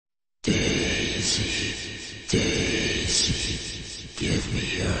Daisy, give me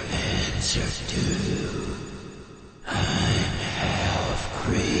your answer too. I'm half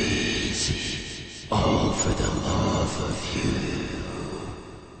crazy, all for the love of you.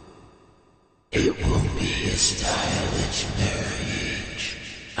 It won't be a stylish marriage,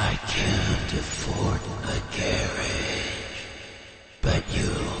 I can't afford a garage, but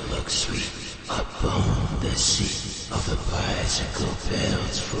you'll look sweet up on the seat of a bicycle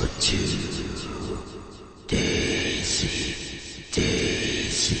built for two. Daisy,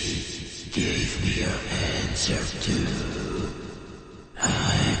 give me your answer too.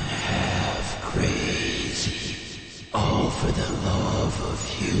 I'm half crazy, all for the love of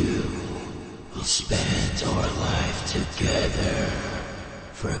you. We'll spend our life together,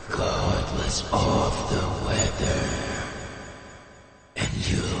 regardless of the weather. And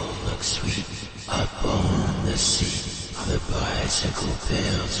you'll look sweet up on the seat of the bicycle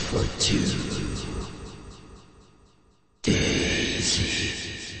built for two. Daisy,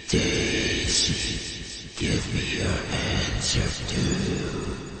 give me your answer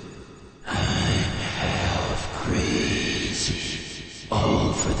too. I'm half crazy,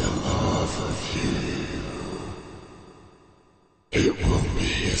 all for the love of you. It won't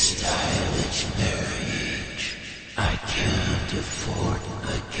be a stylish marriage, I can't afford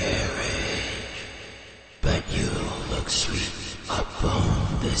a garage, but you'll look sweet up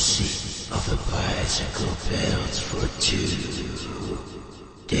on the seat of a bicycle built for two.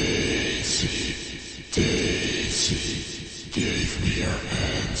 Daisy, give me your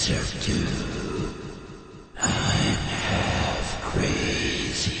answer too. I'm half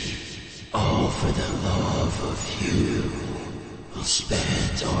crazy, all for the love of you. We'll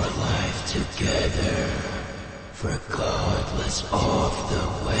spend our life together, regardless of the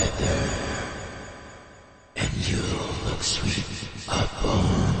weather. And you'll look sweet up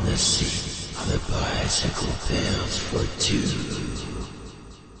on the seat of the bicycle built for two.